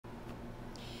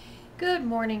Good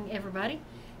morning, everybody.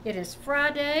 It is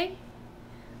Friday,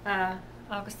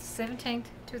 August 17th,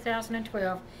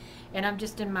 2012, and I'm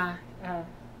just in my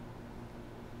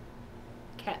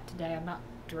cap today. I'm not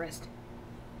dressed.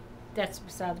 That's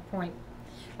beside the point.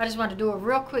 I just wanted to do a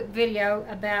real quick video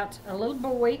about a little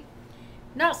boy,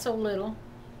 not so little.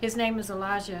 His name is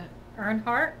Elijah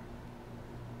Earnhardt.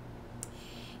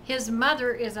 His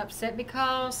mother is upset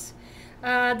because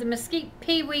the Mesquite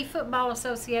Pee Wee Football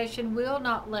Association will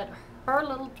not let her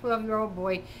little 12-year-old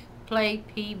boy play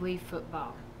Pee Wee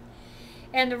football.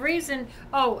 And the reason,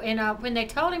 when they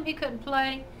told him he couldn't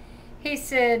play, he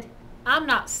said, "I'm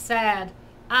not sad,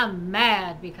 I'm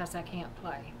mad because I can't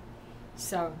play."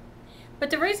 So,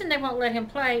 but the reason they won't let him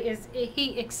play is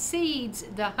he exceeds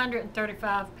the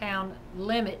 135-pound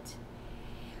limit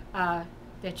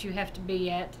that you have to be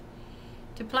at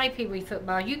to play Pee Wee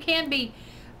football. You can be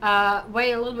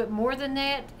weigh a little bit more than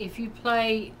that if you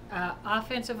play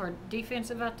offensive or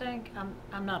defensive, I think.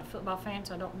 I'm not a football fan,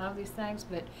 so I don't know these things,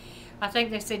 but I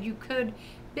think they said you could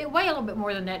weigh a little bit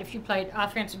more than that if you played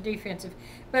offensive, defensive,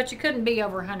 but you couldn't be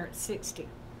over 160.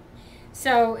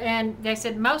 So, and they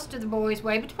said most of the boys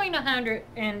weigh between 100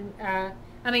 and,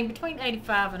 between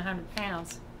 85 and 100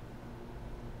 pounds.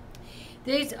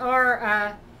 These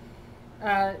are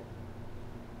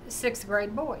 6th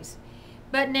grade boys.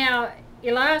 But now,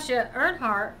 Elijah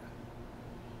Earnhardt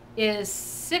is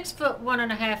 6 foot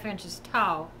 1.5 inches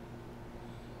tall,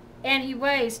 and he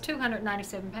weighs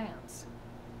 297 pounds,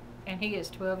 and he is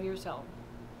 12 years old.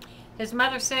 His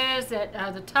mother says that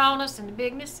the tallness and the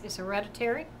bigness is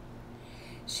hereditary.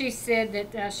 She said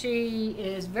that she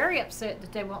is very upset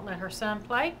that they won't let her son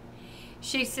play.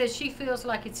 She says she feels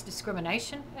like it's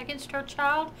discrimination against her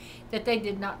child, that they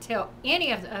did not tell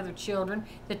any of the other children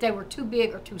that they were too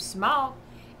big or too small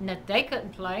and that they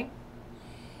couldn't play.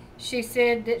 She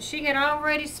said that she had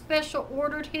already special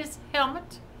ordered his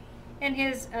helmet and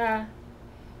his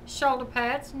shoulder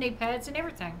pads, knee pads, and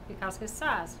everything because of his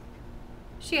size.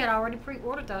 She had already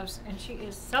pre-ordered those, and she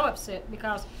is so upset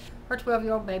because her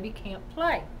 12-year-old baby can't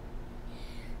play.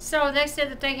 So they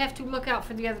said that they have to look out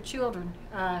for the other children.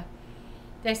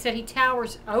 They said he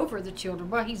towers over the children.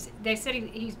 Well, they said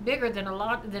he's bigger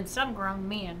than some grown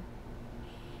men,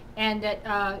 and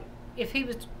that if he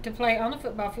was to play on the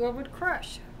football field, would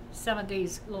crush some of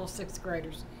these little 6th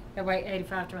graders that weigh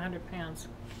 85 to 100 pounds.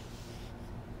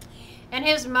 And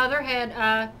his mother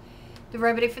had the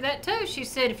remedy for that too. She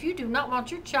said, if you do not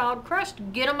want your child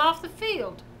crushed, get him off the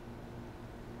field.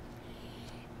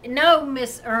 No,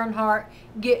 Miss Earnhardt,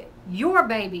 get your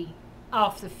baby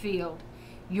off the field.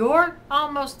 Your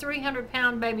almost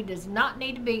 300-pound baby does not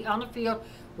need to be on the field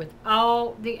with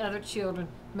all the other children.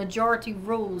 Majority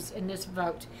rules in this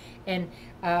vote. And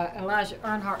Elijah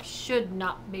Earnhardt should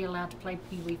not be allowed to play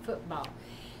Pee Wee football.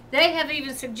 They have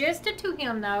even suggested to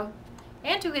him, though,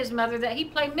 and to his mother, that he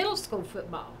play middle school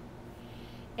football.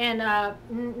 And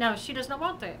no, she does not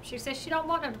want that. She says she don't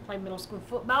want him to play middle school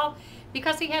football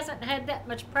because he hasn't had that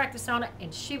much practice on it,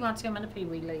 and she wants him in the Pee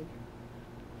Wee League.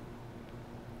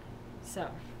 So,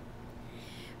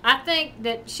 I think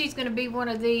that she's going to be one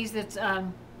of these that's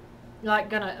going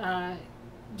to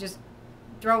just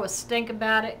throw a stink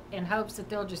about it in hopes that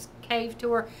they'll just cave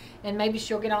to her, and maybe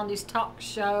she'll get on these talk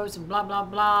shows and blah, blah,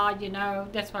 blah, you know.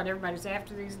 That's what everybody's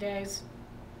after these days.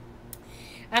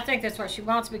 I think that's what she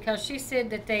wants because she said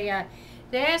that they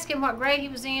asked him what grade he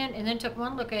was in and then took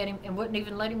one look at him and wouldn't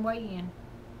even let him weigh in.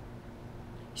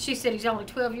 She said he's only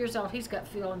 12 years old. He's got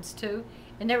feelings too.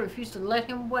 And they refused to let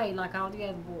him weigh like all the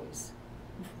other boys.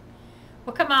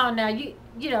 Well, come on now. You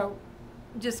know,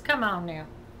 just come on now.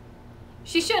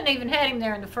 She shouldn't even had him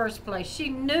there in the first place. She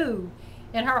knew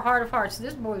in her heart of hearts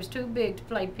this boy was too big to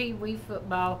play Pee Wee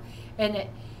football. And that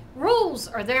rules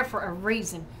are there for a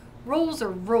reason. Rules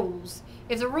are rules.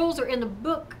 If the rules are in the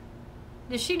book,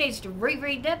 then she needs to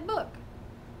reread that book.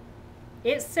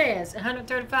 It says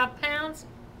 135 pounds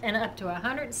and up to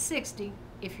 160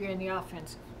 if you're in the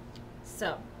offensive.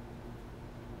 So,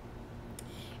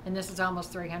 and this is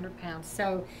almost 300 pounds.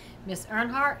 So, Miss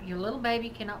Earnhardt, your little baby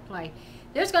cannot play.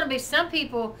 There's going to be some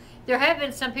people, there have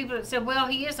been some people that said, well,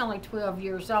 he is only 12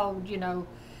 years old, you know.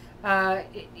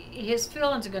 His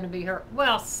feelings are going to be hurt.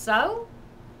 Well, so?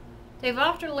 They've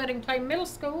often let him play middle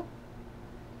school.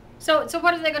 So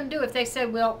what are they going to do if they say,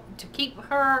 well, to keep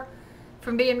her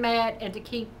from being mad and to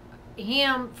keep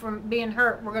him from being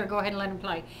hurt, we're going to go ahead and let him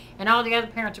play. And all the other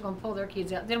parents are going to pull their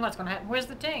kids out. Then what's going to happen? Where's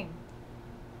the team?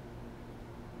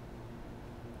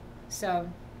 So,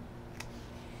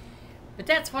 but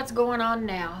that's what's going on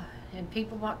now. And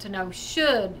people want to know,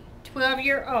 should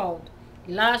 12-year-old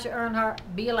Elijah Earnhardt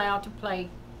be allowed to play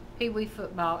Pee Wee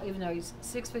football, even though he's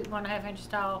 6 feet 1.5 inches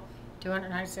tall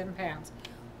 297 pounds.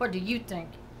 What do you think?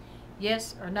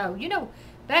 Yes or no? You know,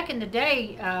 back in the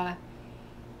day,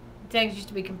 things used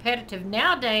to be competitive.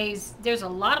 Nowadays, there's a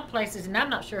lot of places, and I'm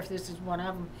not sure if this is one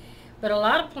of them, but a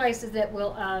lot of places that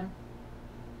will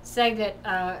say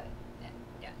that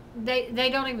they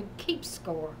don't even keep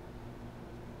score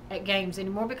at games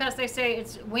anymore because they say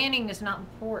it's winning is not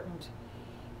important.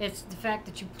 It's the fact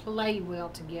that you play well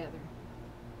together.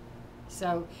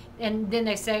 So, and then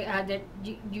they say that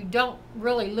you don't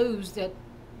really lose, that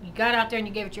you got out there and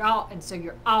you gave it your all, and so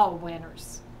you're all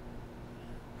winners.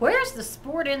 Where's the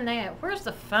sport in that? Where's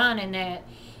the fun in that?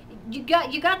 You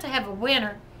got to have a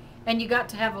winner, and you got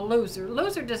to have a loser.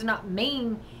 Loser does not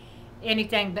mean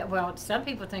anything, but well, some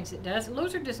people thinks it does.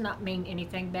 Loser does not mean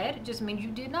anything bad. It just means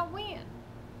you did not win.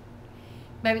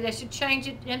 Maybe they should change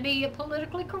it and be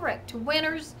politically correct to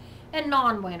winners and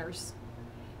non-winners.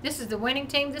 This is the winning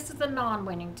team, this is the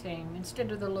non-winning team,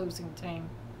 instead of the losing team.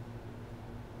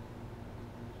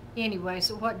 Anyway,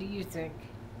 so what do you think?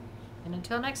 And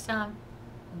until next time,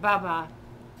 bye-bye.